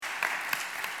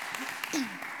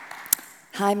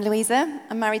Hi, I'm Louisa.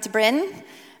 I'm married to Bryn.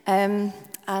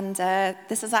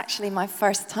 This is actually my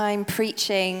first time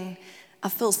preaching a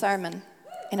full sermon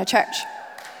in a church.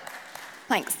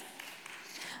 Thanks.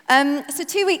 So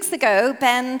 2 weeks ago,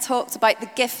 Ben talked about the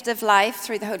gift of life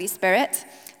through the Holy Spirit.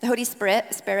 The Holy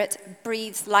Spirit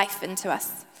breathes life into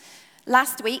us.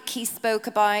 Last week, he spoke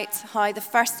about how the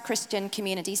first Christian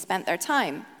community spent their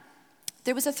time.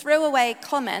 There was a throwaway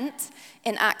comment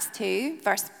in Acts 2,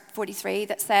 verse 43,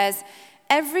 that says,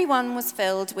 "Everyone was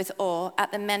filled with awe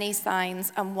at the many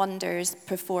signs and wonders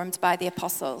performed by the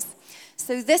apostles."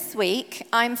 So this week,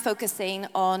 I'm focusing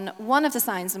on one of the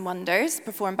signs and wonders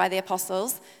performed by the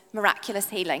apostles, miraculous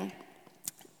healing.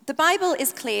 The Bible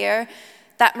is clear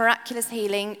that miraculous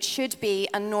healing should be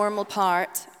a normal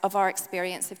part of our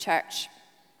experience of church.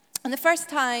 And the first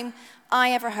time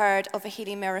I ever heard of a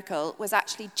healing miracle was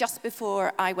actually just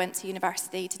before I went to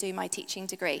university to do my teaching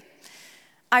degree.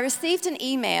 I received an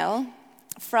email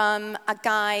from a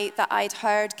guy that I'd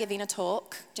heard giving a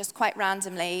talk, just quite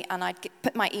randomly, and I'd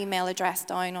put my email address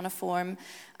down on a form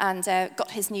and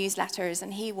got his newsletters,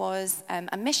 and he was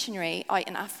a missionary out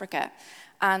in Africa,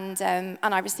 and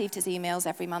I received his emails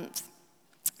every month.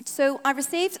 So I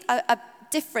received a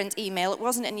different email. It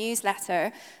wasn't a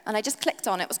newsletter, and I just clicked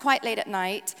on it. It was quite late at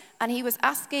night, and he was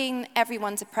asking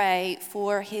everyone to pray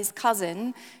for his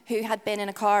cousin who had been in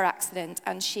a car accident,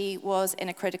 and she was in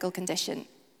a critical condition.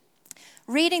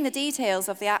 Reading the details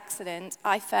of the accident,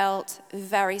 I felt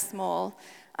very small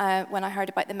when I heard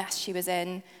about the mess she was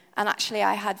in, and actually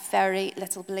I had very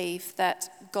little belief that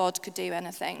God could do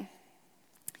anything.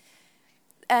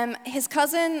 His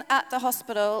cousin at the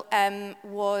hospital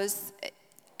was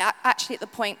actually at the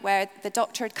point where the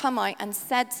doctor had come out and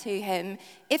said to him,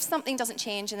 if something doesn't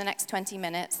change in the next 20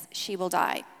 minutes, she will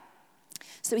die.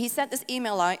 So he sent this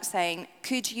email out saying,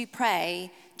 could you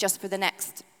pray just for the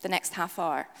next half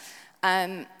hour?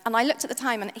 And I looked at the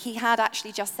time, and he had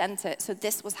actually just sent it, so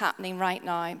this was happening right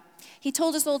now. He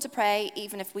told us all to pray,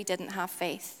 even if we didn't have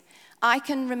faith. I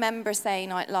can remember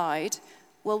saying out loud,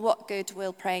 well, what good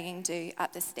will praying do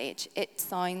at this stage? It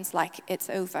sounds like it's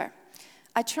over.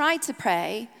 I tried to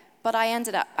pray, but I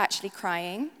ended up actually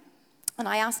crying, and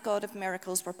I asked God if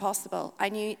miracles were possible. I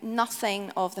knew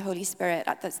nothing of the Holy Spirit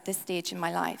at this stage in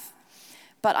my life,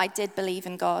 but I did believe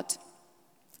in God.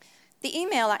 The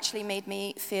email actually made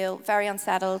me feel very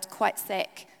unsettled, quite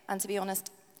sick, and to be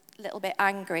honest, a little bit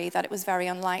angry that it was very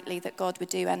unlikely that God would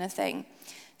do anything.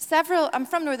 I'm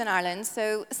from Northern Ireland,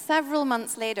 so several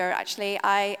months later, actually,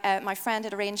 my friend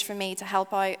had arranged for me to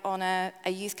help out on a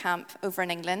youth camp over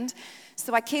in England.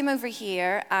 So I came over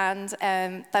here, and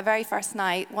the very first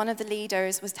night, one of the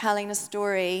leaders was telling a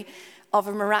story of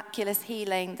a miraculous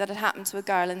healing that had happened to a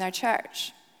girl in their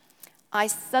church. I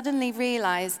suddenly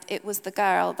realized it was the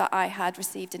girl that I had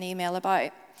received an email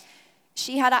about.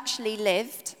 She had actually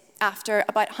lived after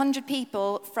about 100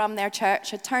 people from their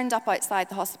church had turned up outside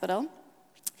the hospital.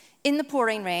 In the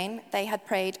pouring rain, they had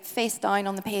prayed face down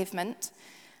on the pavement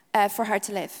for her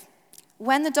to live.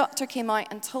 When the doctor came out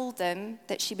and told them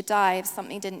that she would die if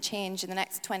something didn't change in the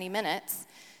next 20 minutes,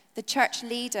 the church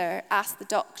leader asked the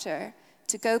doctor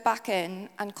to go back in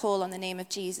and call on the name of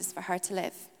Jesus for her to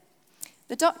live.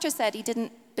 The doctor said he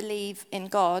didn't believe in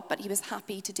God, but he was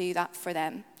happy to do that for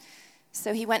them.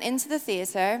 So he went into the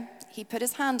theater, he put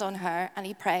his hand on her, and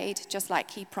he prayed just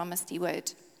like he promised he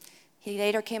would. He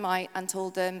later came out and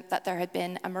told them that there had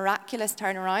been a miraculous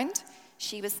turnaround.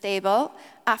 She was stable.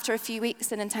 After a few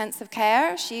weeks in intensive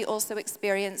care, she also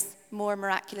experienced more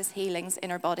miraculous healings in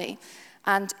her body.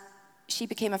 And she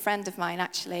became a friend of mine,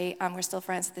 actually, and we're still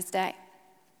friends to this day.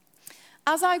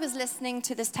 As I was listening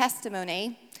to this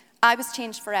testimony, I was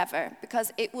changed forever,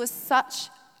 because it was such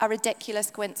a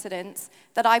ridiculous coincidence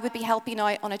that I would be helping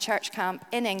out on a church camp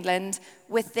in England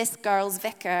with this girl's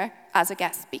vicar as a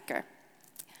guest speaker.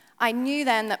 I knew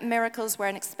then that miracles were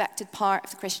an expected part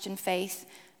of the Christian faith,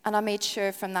 and I made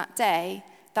sure from that day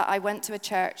that I went to a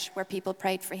church where people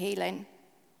prayed for healing.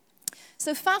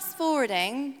 So fast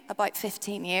forwarding about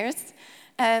 15 years,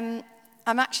 I'm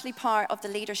actually part of the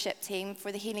leadership team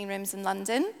for the Healing Rooms in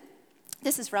London.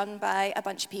 This is run by a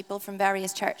bunch of people from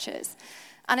various churches,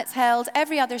 and it's held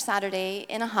every other Saturday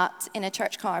in a hut in a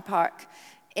church car park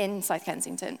in South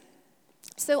Kensington.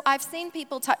 So I've seen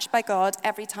people touched by God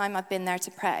every time I've been there to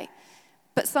pray.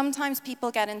 But sometimes people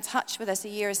get in touch with us a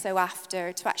year or so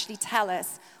after to actually tell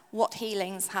us what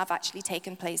healings have actually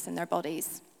taken place in their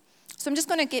bodies. So I'm just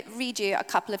going to read you a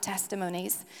couple of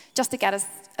testimonies just to get us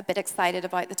a bit excited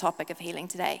about the topic of healing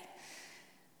today.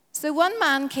 So one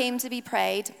man came to be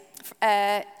prayed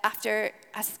after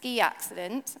a ski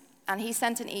accident, and he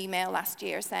sent an email last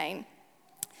year saying,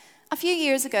 A few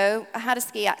years ago, I had a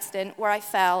ski accident where I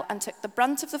fell and took the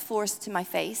brunt of the force to my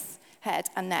face, head,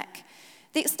 and neck.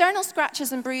 The external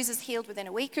scratches and bruises healed within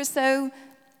a week or so.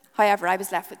 However, I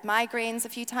was left with migraines a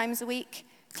few times a week,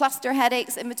 cluster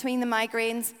headaches in between the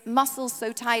migraines, muscles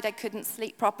so tight I couldn't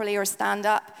sleep properly or stand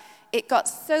up. It got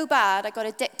so bad I got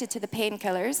addicted to the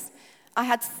painkillers. I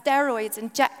had steroids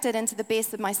injected into the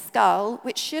base of my skull,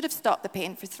 which should have stopped the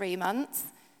pain for 3 months,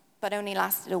 but only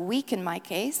lasted a week in my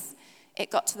case. It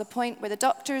got to the point where the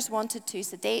doctors wanted to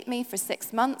sedate me for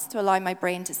 6 months to allow my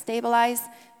brain to stabilize,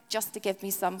 just to give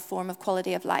me some form of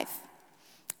quality of life.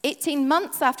 18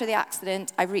 months after the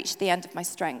accident, I reached the end of my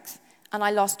strength, and I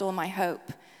lost all my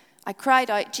hope. I cried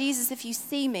out, "Jesus, if you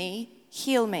see me,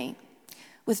 heal me."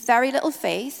 With very little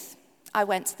faith, I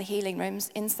went to the healing rooms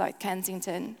in South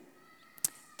Kensington.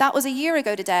 That was a year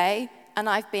ago today, and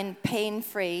I've been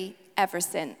pain-free ever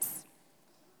since.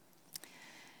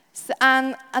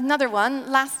 And another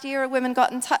one, last year a woman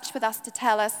got in touch with us to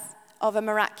tell us of a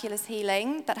miraculous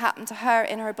healing that happened to her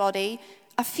in her body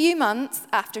a few months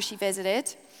after she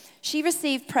visited. She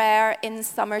received prayer in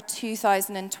summer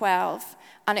 2012,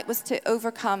 and it was to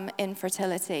overcome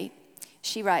infertility.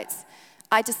 She writes,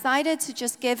 "I decided to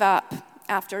just give up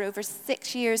after over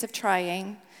 6 years of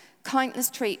trying, countless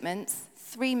treatments,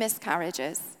 3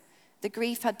 miscarriages. The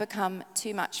grief had become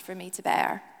too much for me to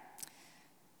bear.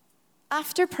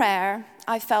 After prayer,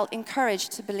 I felt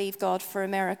encouraged to believe God for a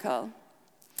miracle.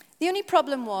 The only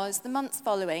problem was, the months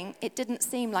following, it didn't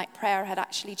seem like prayer had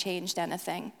actually changed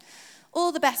anything.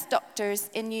 All the best doctors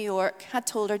in New York had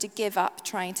told her to give up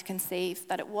trying to conceive,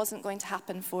 that it wasn't going to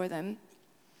happen for them."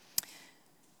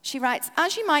 She writes,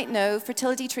 "As you might know,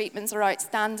 fertility treatments are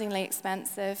outstandingly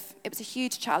expensive. It was a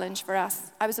huge challenge for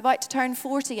us. I was about to turn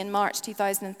 40 in March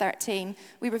 2013.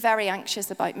 We were very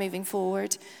anxious about moving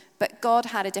forward, but God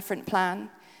had a different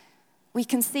plan. We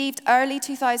conceived early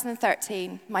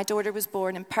 2013. My daughter was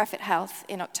born in perfect health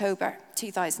in October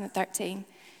 2013.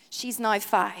 She's now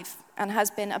 5 and has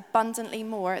been abundantly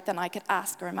more than I could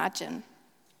ask or imagine.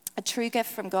 A true gift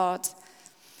from God.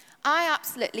 I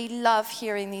absolutely love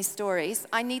hearing these stories.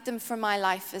 I need them for my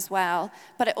life as well,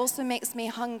 but it also makes me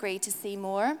hungry to see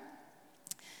more.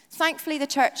 Thankfully, the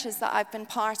churches that I've been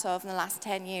part of in the last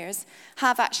 10 years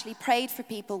have actually prayed for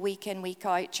people week in, week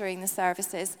out during the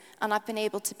services, and I've been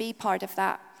able to be part of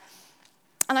that.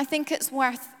 And I think it's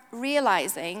worth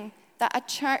realizing that a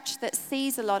church that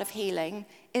sees a lot of healing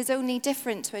is only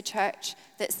different to a church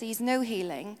that sees no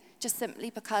healing, just simply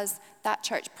because that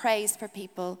church prays for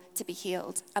people to be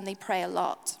healed, and they pray a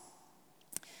lot.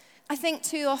 I think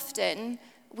too often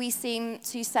we seem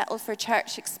to settle for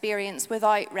church experience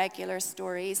without regular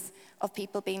stories of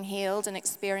people being healed and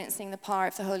experiencing the power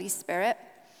of the Holy Spirit.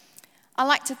 I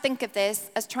like to think of this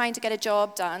as trying to get a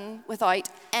job done without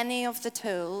any of the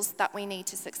tools that we need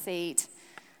to succeed.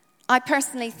 I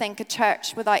personally think a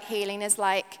church without healing is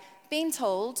like being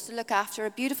told to look after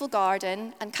a beautiful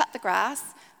garden and cut the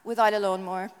grass without a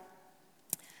lawnmower.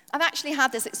 I've actually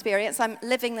had this experience. I'm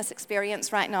living this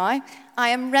experience right now. I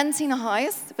am renting a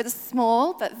house with a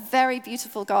small but very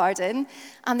beautiful garden,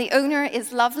 and the owner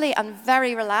is lovely and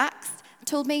very relaxed.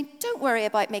 Told me, "Don't worry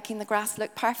about making the grass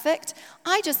look perfect.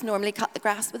 I just normally cut the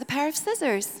grass with a pair of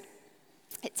scissors.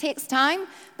 It takes time,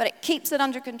 but it keeps it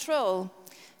under control."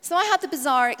 So I had the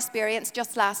bizarre experience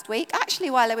just last week, actually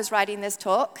while I was writing this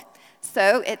talk.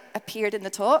 So it appeared in the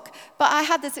talk. But I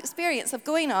had this experience of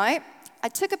going out. I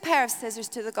took a pair of scissors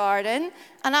to the garden,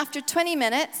 and after 20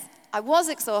 minutes, I was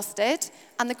exhausted,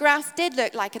 and the grass did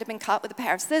look like it had been cut with a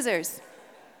pair of scissors.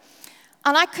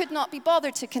 And I could not be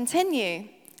bothered to continue,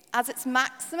 as it's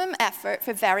maximum effort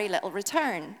for very little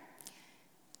return.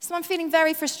 So I'm feeling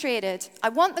very frustrated. I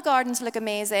want the garden to look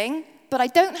amazing, but I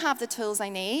don't have the tools I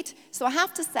need, so I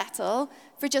have to settle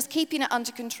for just keeping it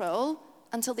under control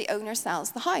until the owner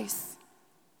sells the house.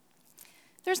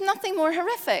 There's nothing more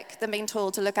horrific than being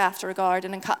told to look after a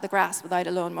garden and cut the grass without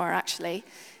a lawnmower, actually.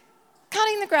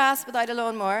 Cutting the grass without a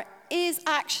lawnmower is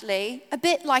actually a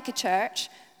bit like a church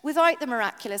without the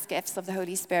miraculous gifts of the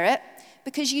Holy Spirit,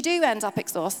 because you do end up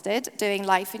exhausted doing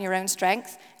life in your own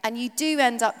strength, and you do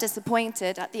end up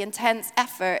disappointed at the intense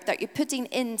effort that you're putting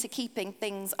into keeping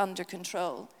things under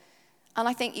control. And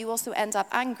I think you also end up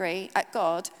angry at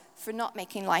God for not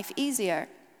making life easier.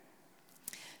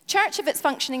 Church, if it's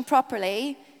functioning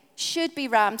properly, should be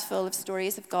rammed full of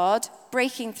stories of God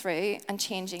breaking through and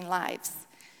changing lives.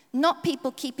 Not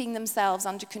people keeping themselves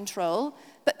under control,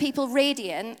 but people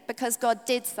radiant because God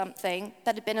did something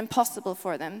that had been impossible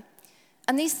for them.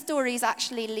 And these stories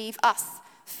actually leave us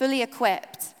fully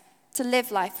equipped to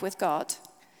live life with God.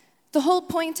 The whole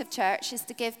point of church is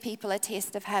to give people a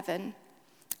taste of heaven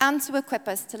and to equip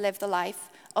us to live the life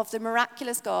of the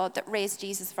miraculous God that raised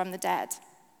Jesus from the dead.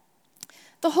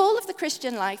 The whole of the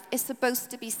Christian life is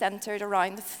supposed to be centered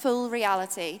around the full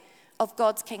reality of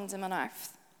God's kingdom on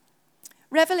earth.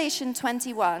 Revelation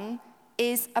 21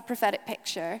 is a prophetic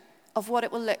picture of what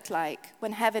it will look like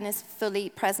when heaven is fully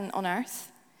present on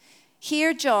earth.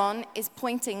 Here, John is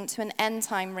pointing to an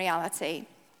end-time reality.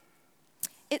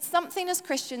 It's something as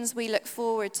Christians we look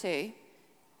forward to,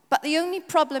 but the only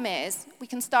problem is we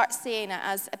can start seeing it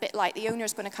as a bit like the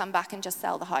owner's going to come back and just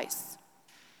sell the house.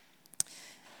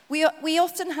 We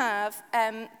often have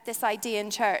this idea in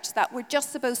church that we're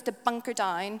just supposed to bunker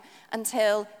down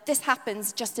until this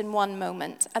happens just in one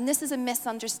moment. And this is a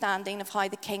misunderstanding of how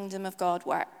the kingdom of God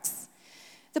works.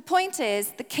 The point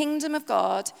is, the kingdom of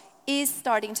God is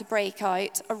starting to break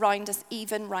out around us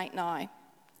even right now.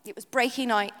 It was breaking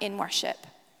out in worship.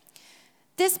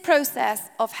 This process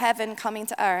of heaven coming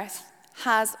to earth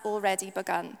has already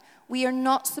begun. We are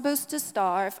not supposed to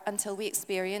starve until we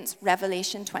experience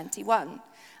Revelation 21.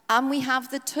 And we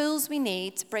have the tools we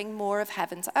need to bring more of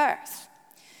heaven to earth.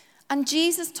 And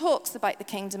Jesus talks about the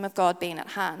kingdom of God being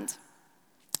at hand.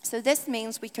 So this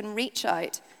means we can reach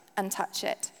out and touch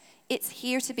it. It's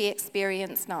here to be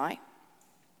experienced now.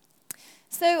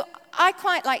 So I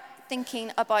quite like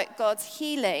thinking about God's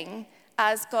healing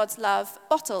as God's love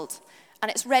bottled, and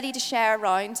it's ready to share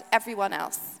around everyone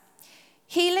else.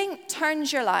 Healing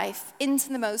turns your life into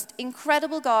the most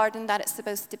incredible garden that it's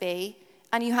supposed to be,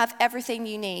 and you have everything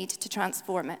you need to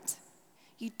transform it.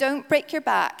 You don't break your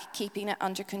back keeping it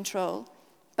under control,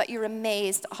 but you're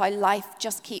amazed at how life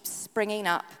just keeps springing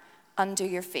up under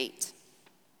your feet.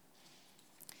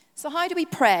 So how do we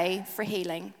pray for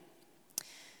healing?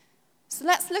 So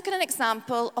let's look at an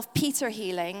example of Peter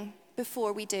healing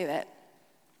before we do it.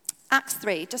 Acts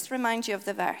 3, just to remind you of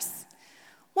the verse.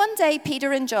 One day,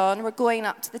 Peter and John were going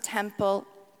up to the temple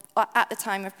at the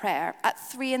time of prayer at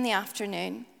 3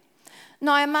 p.m.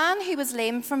 Now, a man who was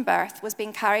lame from birth was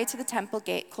being carried to the temple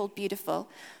gate called Beautiful,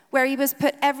 where he was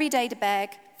put every day to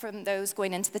beg from those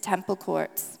going into the temple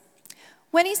courts.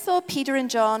 When he saw Peter and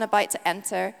John about to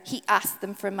enter, he asked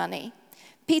them for money.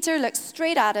 Peter looked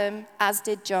straight at him, as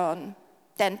did John.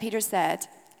 Then Peter said,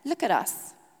 "Look at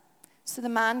us." So the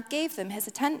man gave them his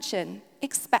attention,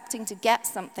 expecting to get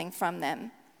something from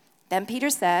them. Then Peter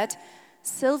said,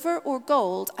 "Silver or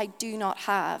gold I do not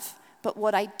have, but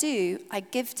what I do I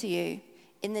give to you.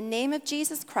 In the name of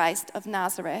Jesus Christ of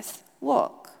Nazareth,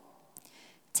 walk."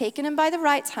 Taking him by the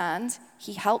right hand,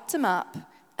 he helped him up,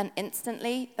 and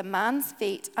instantly the man's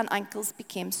feet and ankles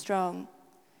became strong.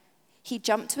 He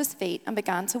jumped to his feet and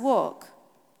began to walk.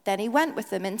 Then he went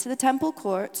with them into the temple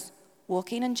courts,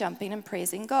 walking and jumping and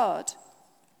praising God.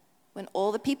 When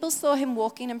all the people saw him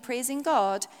walking and praising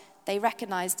God, they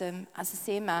recognized him as the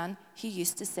same man who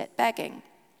used to sit begging.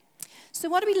 So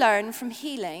what do we learn from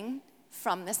healing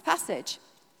from this passage?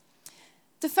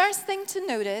 The first thing to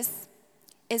notice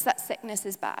is that sickness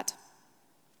is bad.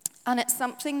 And it's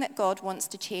something that God wants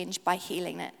to change by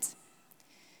healing it.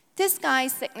 This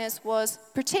guy's sickness was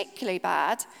particularly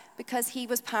bad because he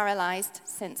was paralyzed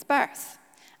since birth.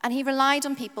 And he relied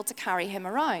on people to carry him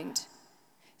around.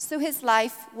 So his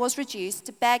life was reduced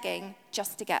to begging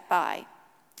just to get by.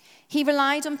 He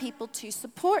relied on people to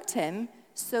support him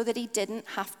so that he didn't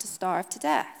have to starve to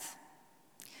death.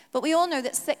 But we all know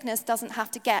that sickness doesn't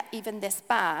have to get even this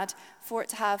bad for it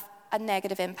to have a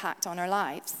negative impact on our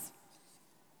lives.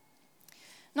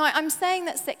 Now, I'm saying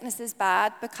that sickness is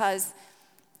bad because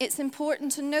it's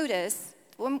important to notice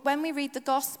when we read the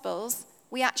Gospels,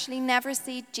 we actually never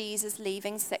see Jesus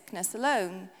leaving sickness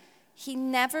alone. He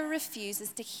never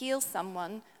refuses to heal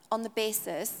someone on the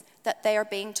basis that they are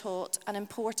being taught an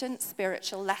important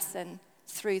spiritual lesson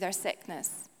through their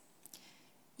sickness.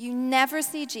 You never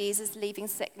see Jesus leaving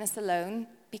sickness alone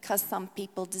because some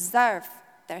people deserve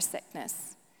their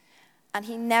sickness. And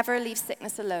he never leaves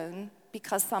sickness alone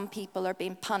because some people are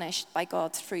being punished by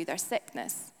God through their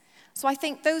sickness. So I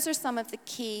think those are some of the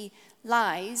key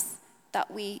lies that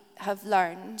we have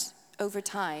learned over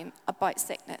time about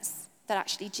sickness, that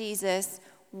actually Jesus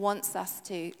wants us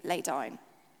to lay down.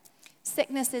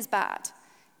 Sickness is bad.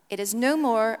 It is no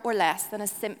more or less than a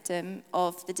symptom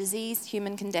of the diseased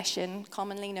human condition,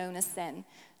 commonly known as sin.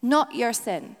 Not your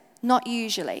sin, not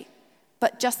usually,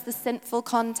 but just the sinful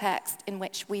context in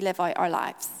which we live out our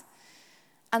lives.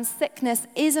 And sickness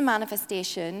is a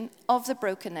manifestation of the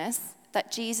brokenness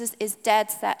that Jesus is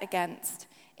dead set against.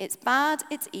 It's bad,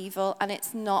 it's evil, and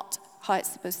it's not how it's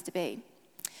supposed to be.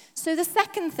 So the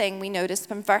second thing we notice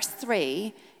from verse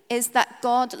 3 is that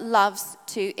God loves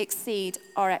to exceed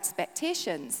our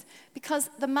expectations, because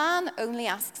the man only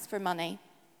asks for money.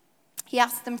 He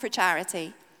asks them for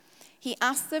charity. He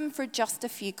asked them for just a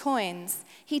few coins.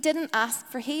 He didn't ask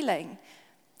for healing.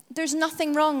 There's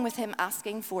nothing wrong with him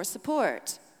asking for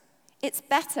support. It's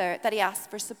better that he asks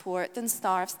for support than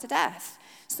starves to death.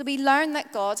 So we learn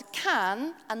that God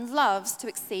can and loves to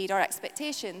exceed our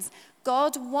expectations.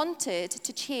 God wanted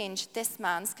to change this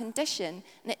man's condition,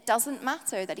 and it doesn't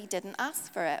matter that he didn't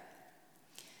ask for it.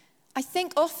 I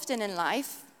think often in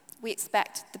life, we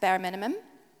expect the bare minimum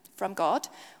from God.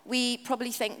 We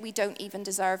probably think we don't even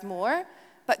deserve more,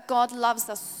 but God loves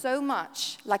us so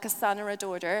much, like a son or a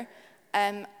daughter,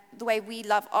 the way we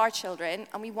love our children,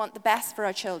 and we want the best for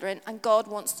our children, and God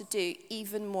wants to do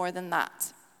even more than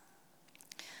that.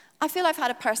 I feel I've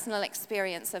had a personal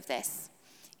experience of this.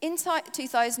 In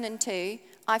 2002,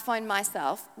 I found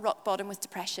myself rock bottom with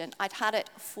depression. I'd had it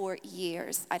for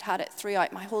years. I'd had it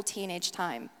throughout my whole teenage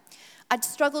time. I'd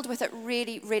struggled with it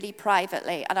really, really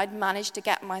privately, and I'd managed to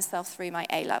get myself through my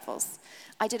A-levels.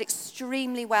 I did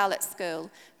extremely well at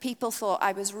school. People thought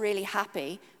I was really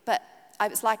happy, but I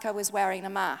was like I was wearing a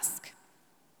mask.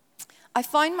 I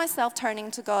found myself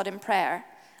turning to God in prayer.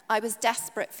 I was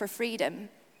desperate for freedom.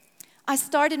 I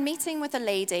started meeting with a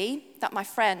lady that my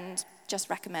friend just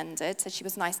recommended, said she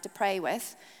was nice to pray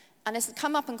with, and this had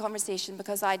come up in conversation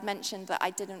because I'd mentioned that I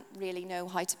didn't really know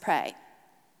how to pray.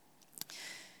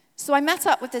 So I met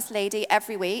up with this lady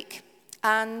every week,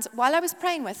 and while I was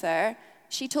praying with her,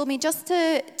 she told me just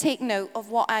to take note of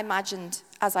what I imagined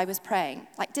as I was praying.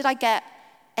 Like, did I get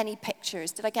any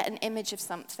pictures? Did I get an image of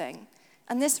something?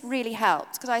 And this really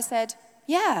helped, because I said,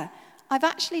 yeah, I've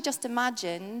actually just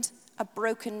imagined a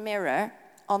broken mirror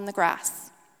on the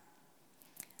grass.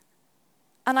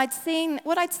 And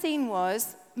what I'd seen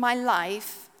was my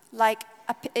life, like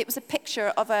it was a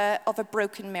picture of a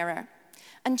broken mirror.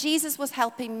 And Jesus was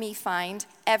helping me find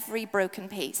every broken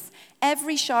piece,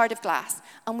 every shard of glass,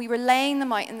 and we were laying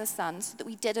them out in the sun so that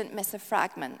we didn't miss a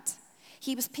fragment.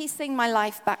 He was piecing my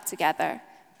life back together,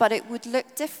 but it would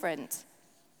look different.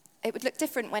 It would look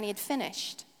different when he had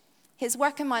finished. His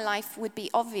work in my life would be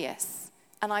obvious,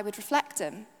 and I would reflect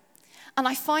him. And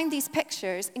I find these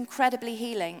pictures incredibly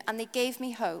healing, and they gave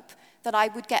me hope that I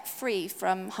would get free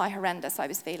from how horrendous I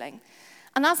was feeling.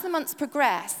 And as the months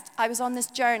progressed, I was on this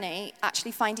journey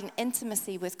actually finding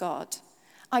intimacy with God.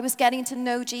 I was getting to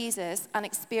know Jesus and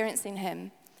experiencing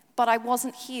him, but I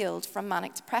wasn't healed from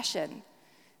manic depression.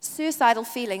 Suicidal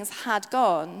feelings had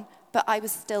gone, but I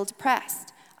was still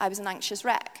depressed. I was an anxious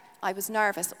wreck. I was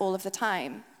nervous all of the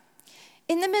time.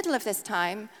 In the middle of this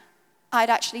time, I'd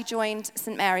actually joined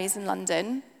St. Mary's in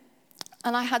London,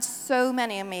 and I had so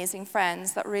many amazing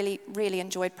friends that really, really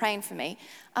enjoyed praying for me.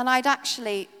 And I'd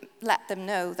actually let them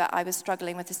know that I was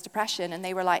struggling with this depression, and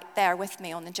they were like there with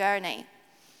me on the journey.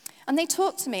 And they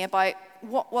talked to me about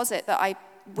what was it that I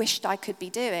wished I could be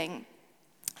doing.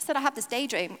 I said, I have this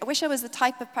daydream. I wish I was the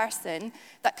type of person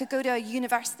that could go to a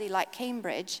university like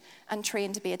Cambridge and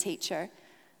train to be a teacher.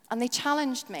 And they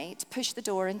challenged me to push the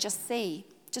door and just see,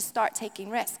 just start taking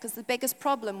risks. Because the biggest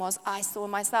problem was I saw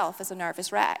myself as a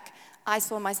nervous wreck. I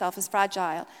saw myself as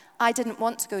fragile. I didn't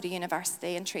want to go to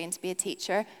university and train to be a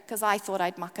teacher because I thought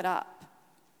I'd muck it up.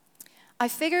 I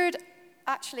figured,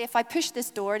 actually, if I pushed this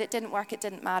door and it didn't work, it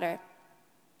didn't matter.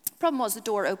 The problem was the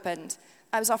door opened.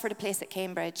 I was offered a place at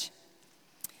Cambridge.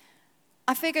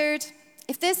 I figured,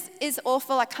 if this is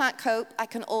awful, I can't cope, I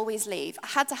can always leave. I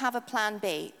had to have a plan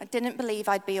B. I didn't believe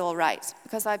I'd be all right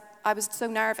because I was so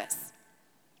nervous.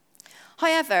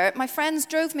 However, my friends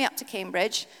drove me up to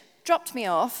Cambridge, dropped me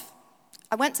off.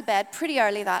 I went to bed pretty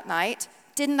early that night,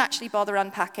 didn't actually bother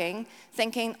unpacking,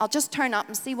 thinking I'll just turn up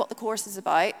and see what the course is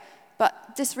about,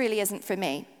 but this really isn't for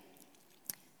me.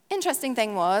 Interesting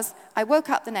thing was, I woke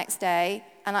up the next day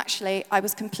and actually I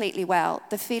was completely well.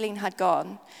 The feeling had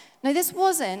gone. Now this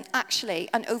wasn't actually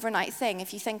an overnight thing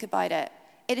if you think about it.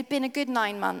 It had been a good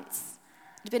 9 months.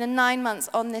 It had been 9 months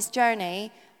on this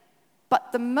journey,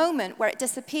 but the moment where it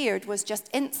disappeared was just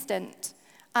instant.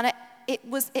 And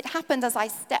it happened as I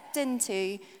stepped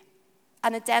into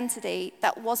an identity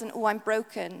that wasn't, oh, I'm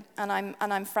broken and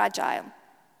I'm fragile.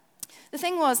 The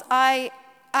thing was, I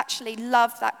actually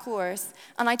loved that course,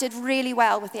 and I did really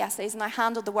well with the essays, and I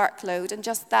handled the workload, and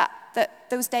just that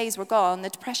those days were gone, the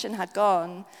depression had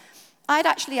gone. I'd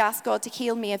actually asked God to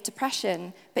heal me of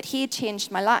depression, but he had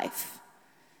changed my life.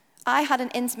 I had an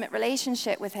intimate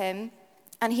relationship with him,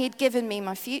 and he had given me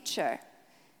my future.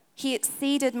 He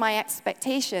exceeded my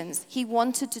expectations. He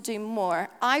wanted to do more.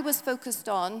 I was focused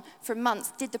on, for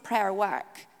months, did the prayer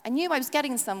work? I knew I was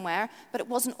getting somewhere, but it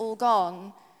wasn't all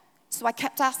gone. So I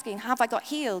kept asking, have I got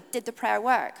healed? Did the prayer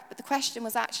work? But the question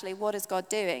was actually, what is God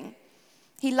doing?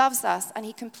 He loves us, and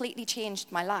he completely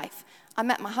changed my life. I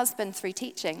met my husband through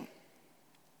teaching.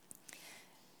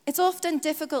 It's often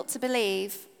difficult to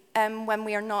believe when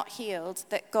we are not healed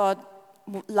that God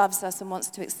loves us and wants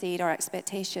to exceed our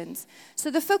expectations.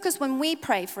 So the focus when we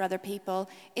pray for other people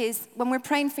is when we're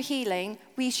praying for healing,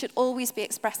 we should always be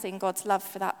expressing God's love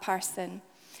for that person.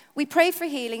 We pray for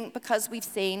healing because we've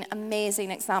seen amazing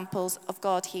examples of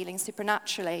God healing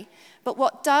supernaturally. But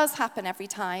what does happen every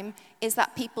time is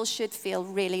that people should feel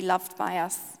really loved by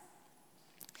us.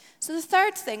 So the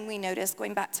third thing we notice,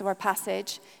 going back to our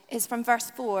passage, is from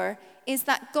verse 4, is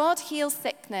that God heals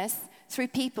sickness through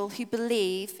people who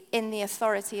believe in the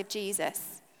authority of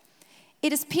Jesus.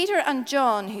 It is Peter and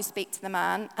John who speak to the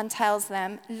man and tells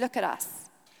them, "Look at us."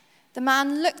 The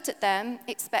man looked at them,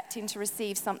 expecting to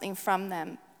receive something from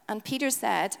them. And Peter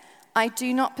said, "I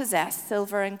do not possess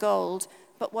silver and gold,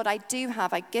 but what I do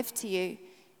have I give to you.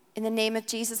 In the name of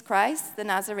Jesus Christ, the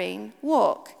Nazarene,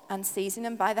 walk." And seizing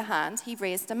him by the hand, he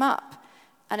raised him up.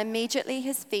 And immediately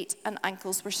his feet and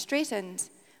ankles were straightened.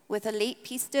 With a leap,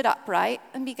 he stood upright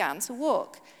and began to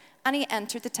walk. And he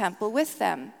entered the temple with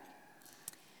them.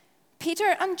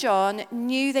 Peter and John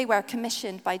knew they were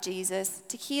commissioned by Jesus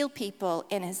to heal people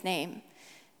in his name.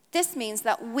 This means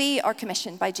that we are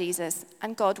commissioned by Jesus,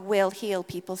 and God will heal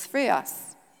people through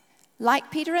us.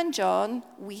 Like Peter and John,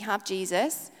 we have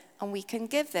Jesus, and we can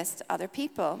give this to other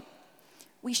people.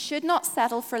 We should not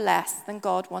settle for less than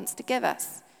God wants to give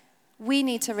us. We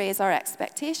need to raise our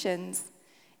expectations.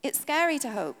 It's scary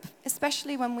to hope,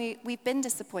 especially when we've been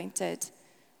disappointed.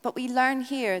 But we learn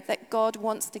here that God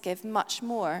wants to give much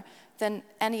more than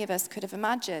any of us could have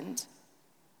imagined.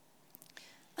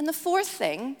 And the fourth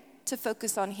thing to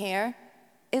focus on here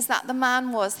is that the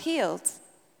man was healed.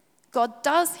 God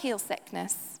does heal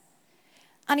sickness.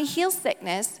 And he heals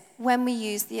sickness when we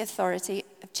use the authority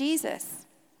of Jesus.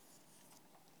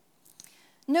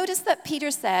 Notice that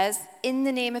Peter says, "In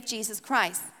the name of Jesus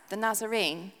Christ, the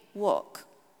Nazarene, walk."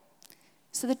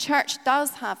 So the church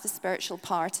does have the spiritual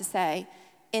power to say,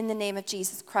 "In the name of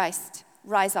Jesus Christ,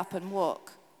 rise up and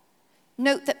walk."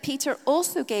 Note that Peter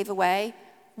also gave away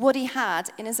what he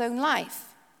had in his own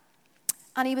life.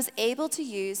 And he was able to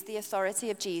use the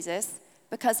authority of Jesus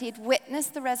because he had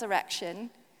witnessed the resurrection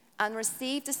and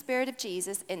received the Spirit of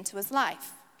Jesus into his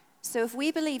life. So if we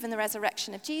believe in the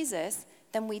resurrection of Jesus,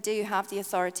 then we do have the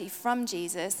authority from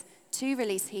Jesus to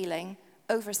release healing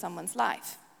over someone's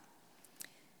life.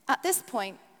 At this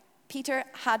point, Peter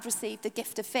had received the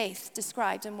gift of faith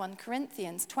described in 1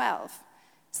 Corinthians 12.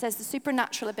 It says the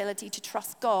supernatural ability to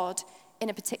trust God in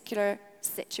a particular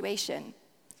situation.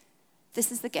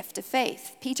 This is the gift of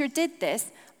faith. Peter did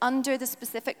this under the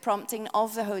specific prompting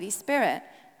of the Holy Spirit,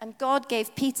 and God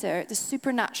gave Peter the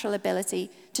supernatural ability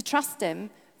to trust him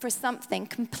for something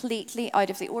completely out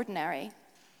of the ordinary.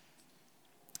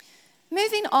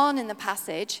 Moving on in the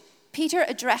passage, Peter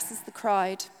addresses the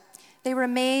crowd. They were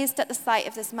amazed at the sight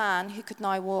of this man who could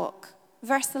now walk.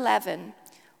 Verse 11,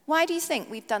 "Why do you think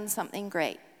we've done something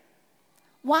great?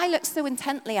 Why look so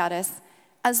intently at us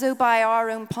as though by our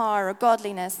own power or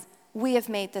godliness we have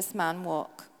made this man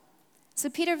walk?" So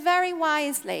Peter very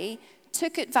wisely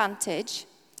took advantage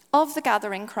of the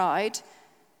gathering crowd,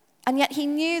 and yet he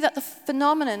knew that the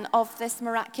phenomenon of this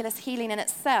miraculous healing in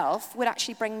itself would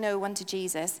actually bring no one to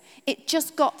Jesus. It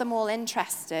just got them all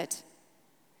interested.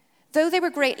 Though they were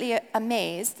greatly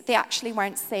amazed, they actually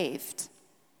weren't saved.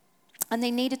 And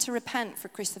they needed to repent for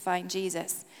crucifying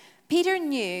Jesus. Peter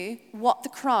knew what the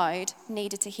crowd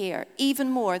needed to hear, even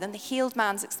more than the healed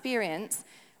man's experience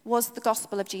was the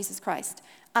gospel of Jesus Christ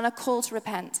and a call to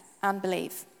repent and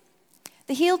believe.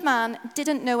 The healed man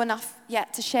didn't know enough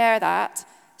yet to share that,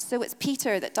 so it's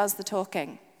Peter that does the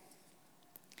talking.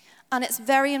 And it's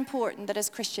very important that as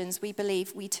Christians, we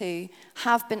believe we too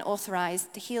have been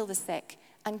authorized to heal the sick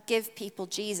and give people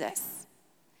Jesus.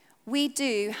 We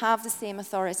do have the same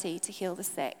authority to heal the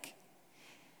sick.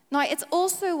 Now, it's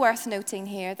also worth noting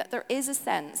here that there is a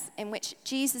sense in which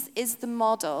Jesus is the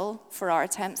model for our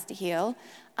attempts to heal,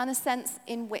 and a sense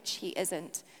in which he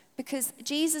isn't. Because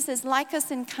Jesus is like us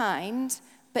in kind,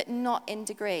 but not in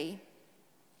degree.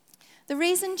 The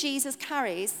reason Jesus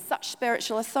carries such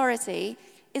spiritual authority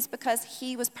is because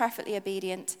he was perfectly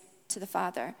obedient to the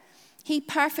Father. He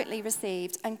perfectly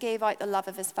received and gave out the love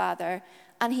of his Father,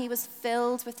 and he was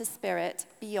filled with the Spirit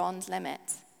beyond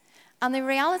limit. And the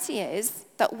reality is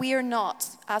that we are not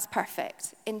as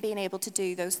perfect in being able to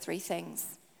do those three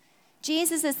things.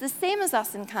 Jesus is the same as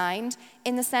us in kind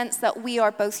in the sense that we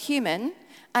are both human,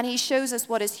 and he shows us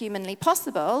what is humanly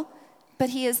possible, but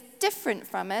he is different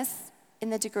from us in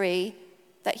the degree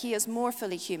that he is more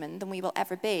fully human than we will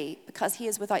ever be, because he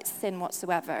is without sin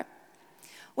whatsoever.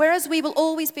 Whereas we will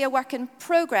always be a work in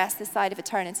progress this side of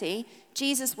eternity,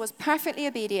 Jesus was perfectly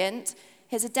obedient.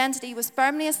 His identity was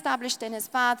firmly established in his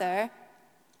Father,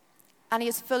 and he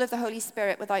is full of the Holy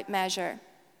Spirit without measure.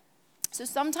 So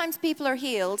sometimes people are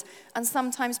healed, and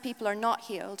sometimes people are not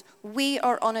healed. We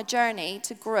are on a journey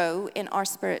to grow in our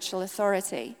spiritual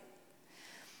authority.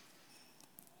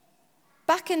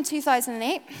 Back in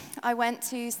 2008, I went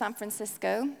to San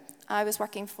Francisco. I was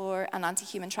working for an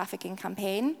anti-human trafficking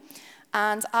campaign,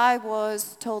 and I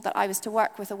was told that I was to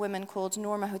work with a woman called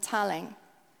Norma Hotaling.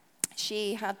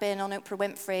 She had been on Oprah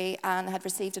Winfrey and had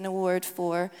received an award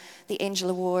for the Angel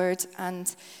Award,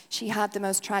 and she had the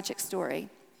most tragic story.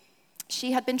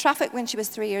 She had been trafficked when she was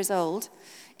 3 years old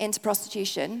into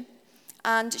prostitution,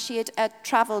 and she had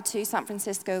traveled to San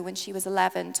Francisco when she was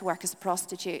 11 to work as a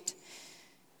prostitute.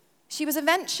 She was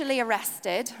eventually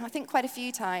arrested, I think quite a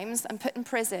few times, and put in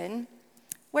prison,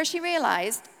 where she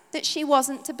realized that she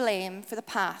wasn't to blame for the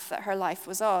path that her life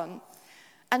was on.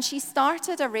 And she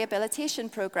started a rehabilitation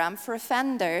program for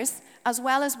offenders, as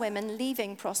well as women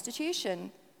leaving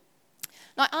prostitution.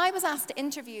 Now, I was asked to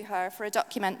interview her for a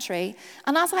documentary,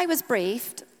 and as I was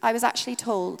briefed, I was actually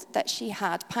told that she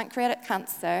had pancreatic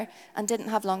cancer and didn't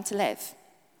have long to live.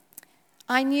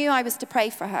 I knew I was to pray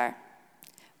for her,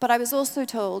 but I was also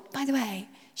told, by the way,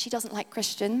 she doesn't like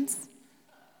Christians,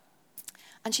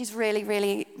 and she's really,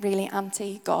 really, really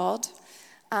anti-God.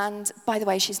 And by the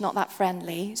way, she's not that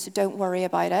friendly, so don't worry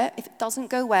about it. If it doesn't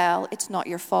go well, it's not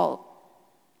your fault.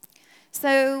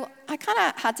 So I kind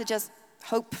of had to just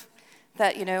hope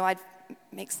that, I'd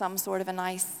make some sort of a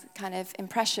nice kind of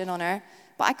impression on her.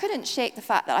 But I couldn't shake the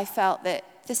fact that I felt that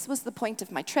this was the point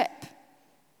of my trip.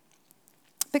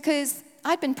 Because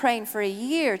I'd been praying for a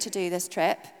year to do this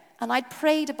trip, and I'd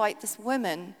prayed about this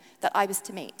woman that I was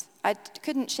to meet. I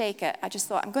couldn't shake it. I just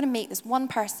thought, I'm going to meet this one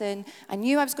person. I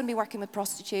knew I was going to be working with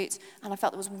prostitutes, and I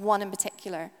felt there was one in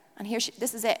particular. And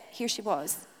this is it. Here she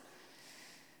was.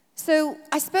 So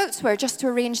I spoke to her just to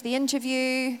arrange the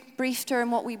interview, briefed her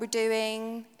on what we were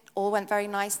doing. It all went very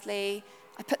nicely.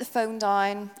 I put the phone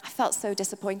down. I felt so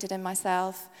disappointed in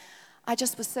myself. I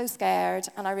just was so scared,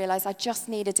 and I realized I just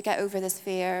needed to get over this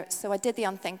fear. So I did the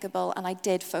unthinkable, and I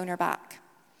did phone her back.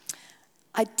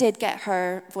 I did get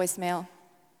her voicemail,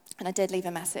 and I did leave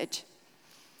a message.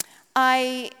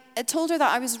 I told her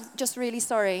that I was just really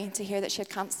sorry to hear that she had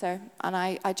cancer, and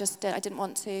I didn't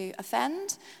want to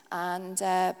offend,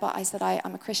 but I said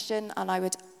I'm a Christian, and I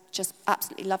would just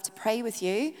absolutely love to pray with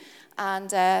you,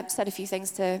 and said a few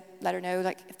things to let her know,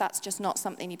 like, if that's just not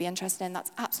something you'd be interested in,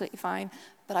 that's absolutely fine,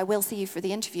 but I will see you for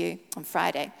the interview on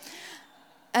Friday.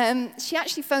 She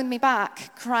actually phoned me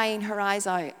back, crying her eyes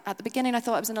out. At the beginning, I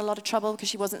thought I was in a lot of trouble because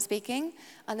she wasn't speaking.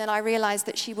 And then I realized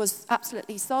that she was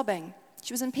absolutely sobbing.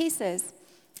 She was in pieces.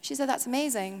 She said, that's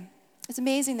amazing. It's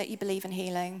amazing that you believe in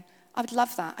healing. I would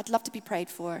love that. I'd love to be prayed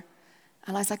for.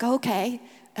 And I was like, okay,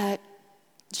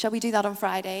 shall we do that on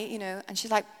Friday? And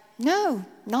she's like, no.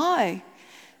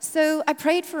 So I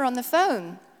prayed for her on the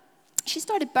phone. She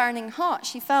started burning hot.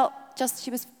 She felt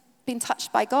she was being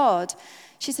touched by God.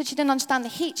 She said she didn't understand the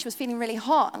heat. She was feeling really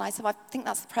hot. And I said, well, I think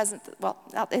that's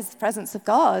that is the presence of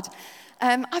God.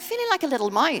 I'm feeling like a little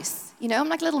mouse. I'm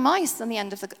like a little mouse on the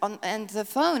end of the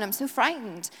phone. I'm so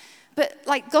frightened. But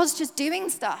like God's just doing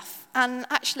stuff. And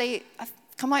actually, I've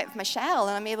come out of my shell,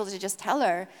 and I'm able to just tell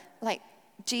her, like,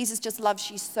 Jesus just loves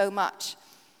you so much.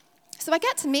 So I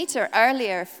get to meet her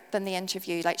earlier than the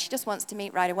interview. Like, she just wants to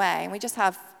meet right away. And we just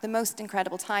have the most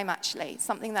incredible time, actually,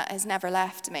 something that has never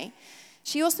left me.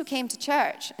 She also came to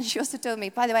church, and she also told me,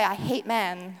 by the way, I hate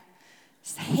men.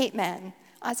 I hate men.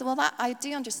 I said, well, I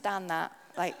do understand that.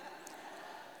 Like,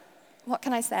 what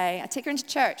can I say? I take her into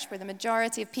church where the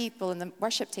majority of people in the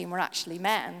worship team were actually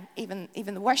men. Even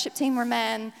the worship team were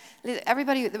men.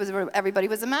 Everybody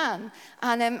was a man.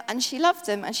 And she loved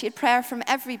them, and she had prayer from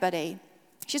everybody.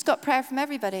 She's got prayer from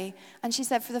everybody. And she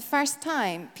said for the first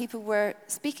time, people were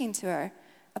speaking to her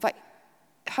about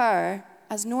her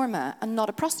as Norma and not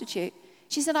a prostitute.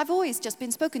 She said, I've always just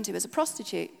been spoken to as a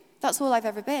prostitute. That's all I've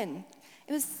ever been.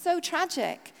 It was so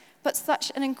tragic, but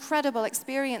such an incredible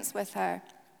experience with her.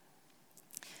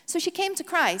 So she came to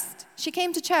Christ. She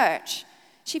came to church.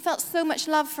 She felt so much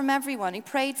love from everyone who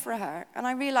prayed for her. And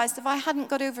I realized if I hadn't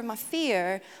got over my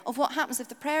fear of what happens if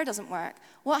the prayer doesn't work,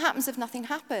 what happens if nothing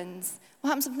happens, what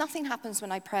happens if nothing happens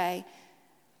when I pray,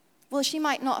 well, she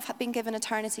might not have been given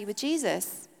eternity with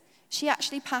Jesus. She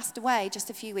actually passed away just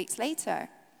a few weeks later.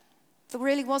 There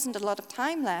really wasn't a lot of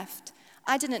time left.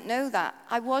 I didn't know that.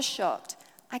 I was shocked.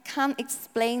 I can't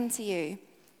explain to you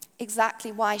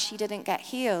exactly why she didn't get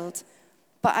healed,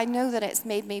 but I know that it's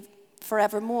made me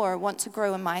forevermore want to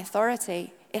grow in my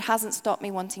authority. It hasn't stopped me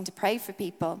wanting to pray for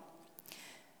people.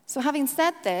 So having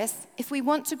said this, if we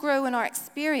want to grow in our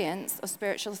experience of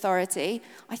spiritual authority,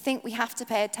 I think we have to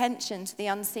pay attention to the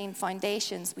unseen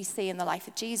foundations we see in the life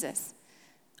of Jesus.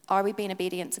 Are we being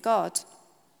obedient to God?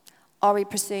 Are we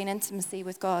pursuing intimacy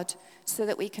with God so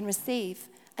that we can receive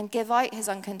and give out his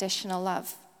unconditional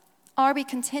love? Are we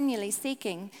continually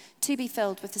seeking to be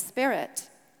filled with the Spirit?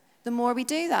 The more we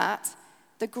do that,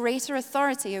 the greater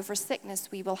authority over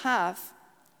sickness we will have.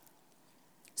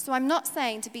 So I'm not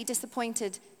saying to be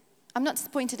disappointed. I'm not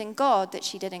disappointed in God that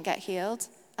she didn't get healed.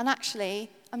 And actually,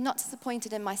 I'm not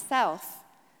disappointed in myself.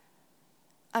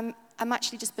 I'm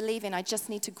actually just believing I just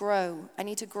need to grow. I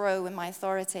need to grow in my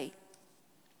authority.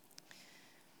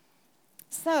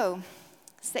 So,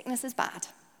 sickness is bad.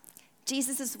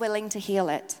 Jesus is willing to heal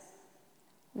it.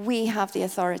 We have the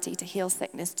authority to heal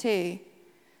sickness too.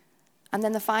 And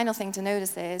then the final thing to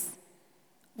notice is,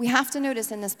 we have to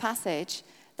notice in this passage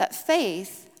that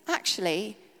faith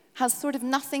actually has sort of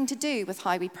nothing to do with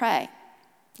how we pray,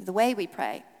 the way we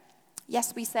pray.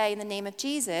 Yes, we say in the name of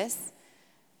Jesus,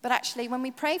 but actually when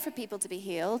we pray for people to be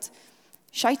healed,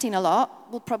 shouting a lot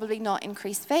will probably not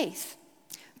increase faith.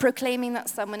 Proclaiming that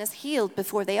someone is healed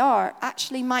before they are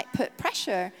actually might put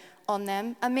pressure on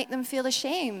them and make them feel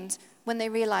ashamed when they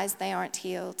realize they aren't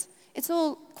healed. It's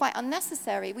all quite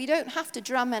unnecessary. We don't have to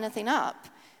drum anything up.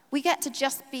 We get to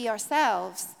just be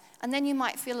ourselves, and then you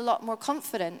might feel a lot more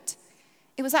confident.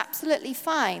 It was absolutely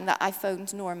fine that I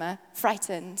phoned Norma,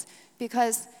 frightened,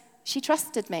 because she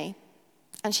trusted me,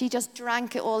 and she just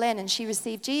drank it all in, and she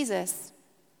received Jesus.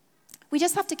 We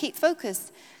just have to keep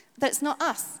focused that it's not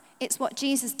us, it's what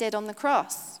Jesus did on the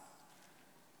cross.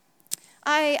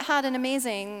 I had an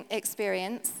amazing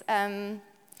experience.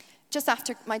 Just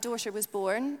after my daughter was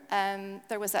born,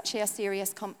 there was actually a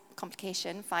serious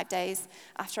complication 5 days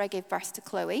after I gave birth to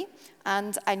Chloe,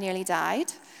 and I nearly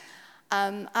died.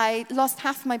 I lost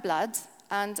half my blood,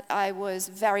 and I was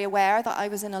very aware that I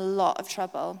was in a lot of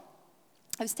trouble.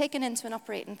 I was taken into an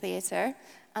operating theatre,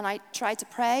 and I tried to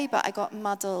pray, but I got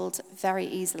muddled very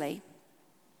easily.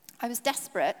 I was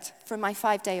desperate for my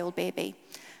 5-day-old baby,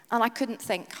 and I couldn't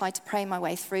think how to pray my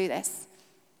way through this.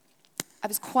 I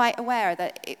was quite aware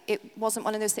that it wasn't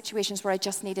one of those situations where I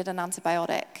just needed an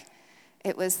antibiotic.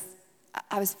 I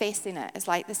was facing it. It's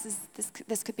like,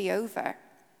 this could be over.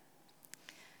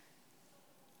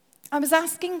 I was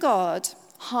asking God,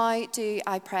 how do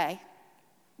I pray?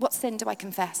 What sin do I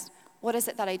confess? What is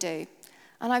it that I do?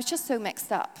 And I was just so mixed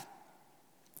up.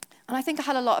 And I think I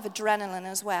had a lot of adrenaline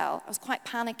as well. I was quite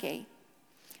panicky.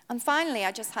 And finally,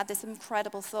 I just had this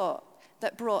incredible thought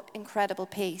that brought incredible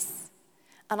peace.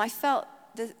 And I felt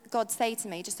God say to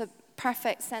me, just a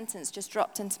perfect sentence just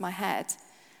dropped into my head.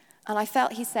 And I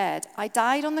felt he said, I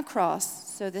died on the cross,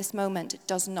 so this moment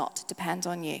does not depend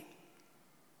on you.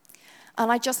 And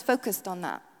I just focused on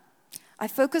that. I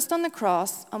focused on the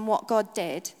cross and what God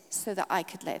did so that I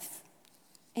could live.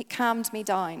 It calmed me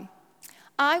down.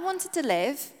 I wanted to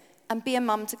live and be a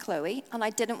mum to Chloe, and I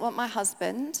didn't want my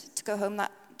husband to go home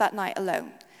that night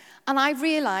alone. And I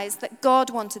realized that God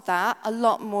wanted that a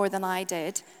lot more than I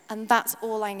did, and that's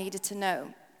all I needed to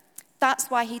know.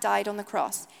 That's why he died on the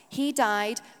cross. He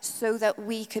died so that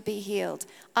we could be healed.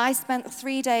 I spent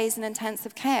 3 days in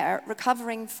intensive care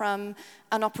recovering from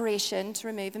an operation to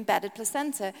remove embedded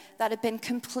placenta that had been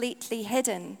completely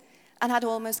hidden and had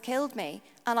almost killed me.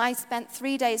 And I spent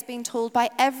 3 days being told by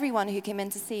everyone who came in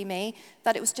to see me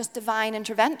that it was just divine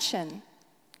intervention.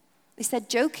 They said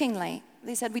jokingly,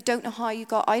 they said, we don't know how you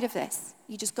got out of this.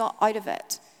 You just got out of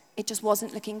it. It just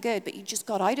wasn't looking good, but you just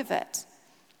got out of it.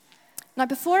 Now,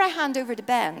 before I hand over to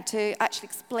Ben to actually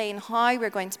explain how we're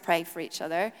going to pray for each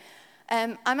other,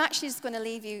 I'm actually just going to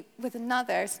leave you with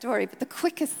another story, but the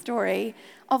quickest story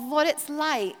of what it's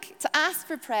like to ask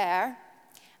for prayer,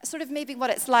 sort of maybe what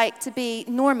it's like to be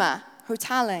Norma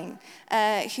Hotaling,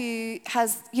 who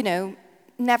has,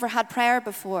 never had prayer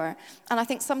before. And I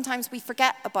think sometimes we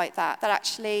forget about that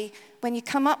actually when you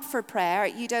come up for prayer,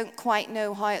 you don't quite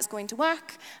know how it's going to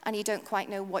work, and you don't quite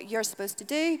know what you're supposed to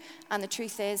do, and the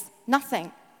truth is,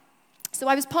 nothing. So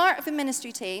I was part of a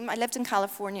ministry team. I lived in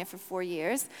California for 4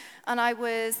 years, and I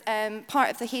was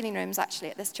part of the healing rooms actually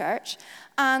at this church.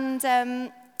 And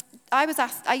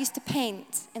I used to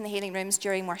paint in the healing rooms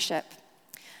during worship.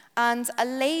 And a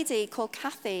lady called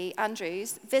Kathy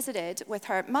Andrews visited with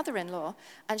her mother-in-law,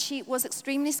 and she was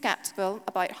extremely skeptical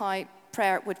about how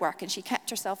prayer would work, and she kept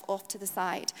herself off to the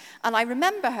side. And I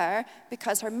remember her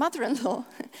because her mother-in-law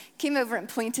came over and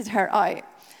pointed her out.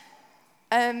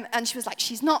 And she was like,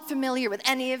 she's not familiar with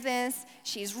any of this.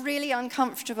 She's really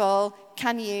uncomfortable.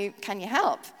 Can you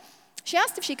help? She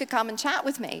asked if she could come and chat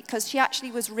with me, because she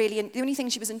actually was the only thing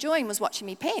she was enjoying was watching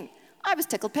me paint. I was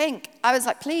tickled pink. I was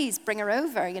like, please, bring her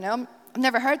over, I've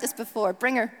never heard this before.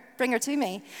 Bring her to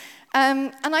me.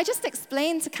 And I just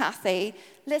explained to Kathy,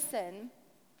 listen,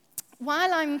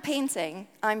 while I'm painting,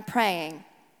 I'm praying.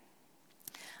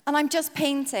 And I'm just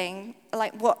painting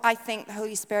like what I think the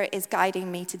Holy Spirit is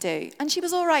guiding me to do. And she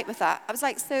was all right with that. I was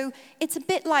like, so it's a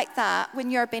bit like that when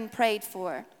you're being prayed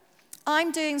for.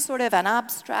 I'm doing sort of an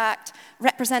abstract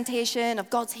representation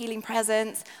of God's healing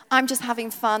presence. I'm just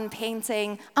having fun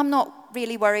painting. I'm not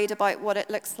really worried about what it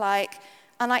looks like.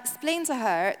 And I explained to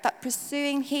her that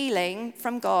pursuing healing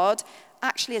from God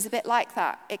actually is a bit like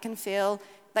that. It can feel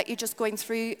like you're just going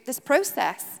through this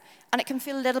process. And it can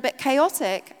feel a little bit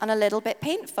chaotic and a little bit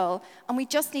painful. And we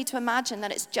just need to imagine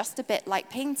that it's just a bit like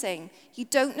painting. You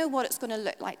don't know what it's going to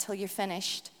look like till you're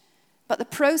finished. But the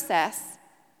process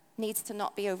needs to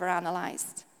not be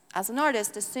overanalyzed. As an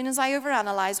artist, as soon as I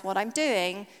overanalyze what I'm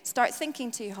doing, start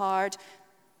thinking too hard,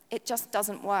 it just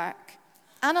doesn't work.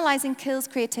 Analyzing kills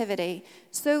creativity.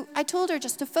 So I told her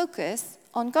just to focus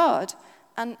on God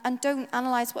and don't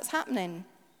analyze what's happening.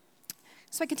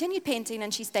 So I continued painting,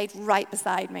 and she stayed right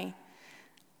beside me.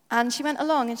 And she went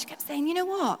along, and she kept saying, you know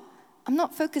what? I'm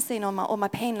not focusing on my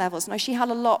pain levels. Now, she had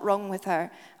a lot wrong with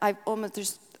her.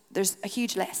 There's a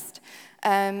huge list.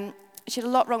 She had a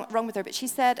lot wrong with her, but she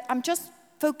said, I'm just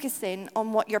focusing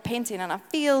on what you're painting, and I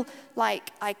feel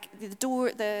like the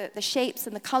door, the shapes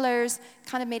and the colors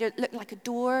kind of made it look like a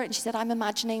door. And she said, I'm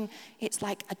imagining it's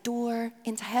like a door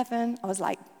into heaven. I was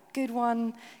like, good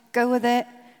one, go with it.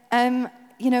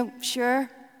 Sure,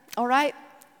 all right,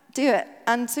 do it.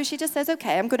 And so she just says,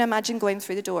 okay, I'm going to imagine going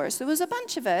through the door. So there was a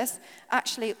bunch of us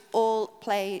actually all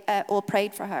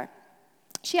prayed for her.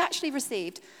 She actually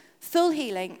received full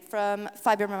healing from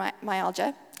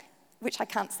fibromyalgia, which I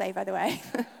can't say, by the way.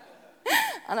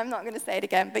 And I'm not going to say it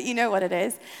again, but you know what it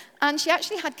is. And she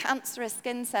actually had cancerous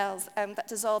skin cells that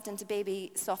dissolved into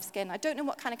baby soft skin. I don't know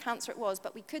what kind of cancer it was,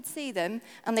 but we could see them,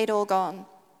 and they'd all gone.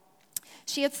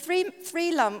 She had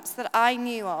three lumps that I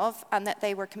knew of, and that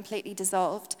they were completely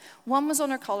dissolved. One was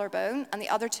on her collarbone, and the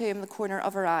other two in the corner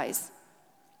of her eyes.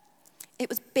 It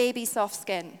was baby soft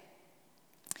skin.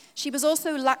 She was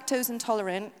also lactose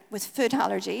intolerant with food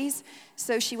allergies,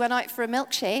 so she went out for a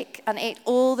milkshake and ate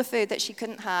all the food that she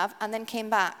couldn't have, and then came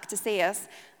back to see us,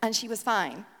 and she was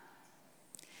fine.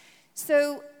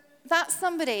 So that's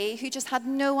somebody who just had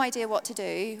no idea what to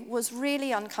do, was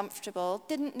really uncomfortable,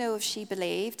 didn't know if she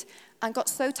believed, and got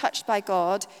so touched by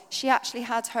God, she actually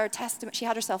had her testimony, she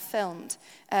had herself filmed.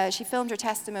 She filmed her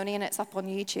testimony, and it's up on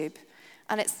YouTube.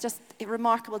 And it's just a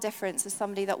remarkable difference as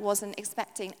somebody that wasn't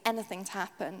expecting anything to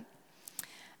happen.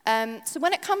 So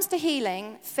when it comes to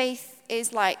healing, faith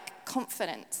is like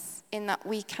confidence in that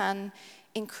we can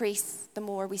increase the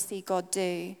more we see God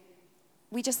do.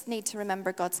 We just need to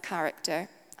remember God's character.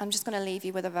 I'm just going to leave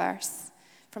you with a verse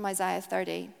from Isaiah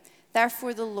 30.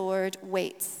 Therefore the Lord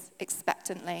waits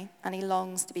expectantly, and he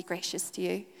longs to be gracious to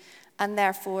you. And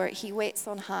therefore he waits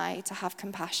on high to have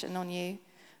compassion on you.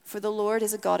 For the Lord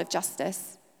is a God of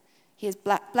justice. He is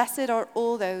blessed are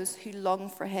all those who long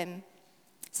for him,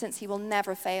 since he will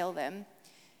never fail them.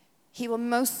 He will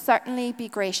most certainly be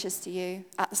gracious to you.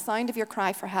 At the sound of your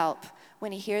cry for help,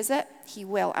 when he hears it, he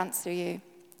will answer you.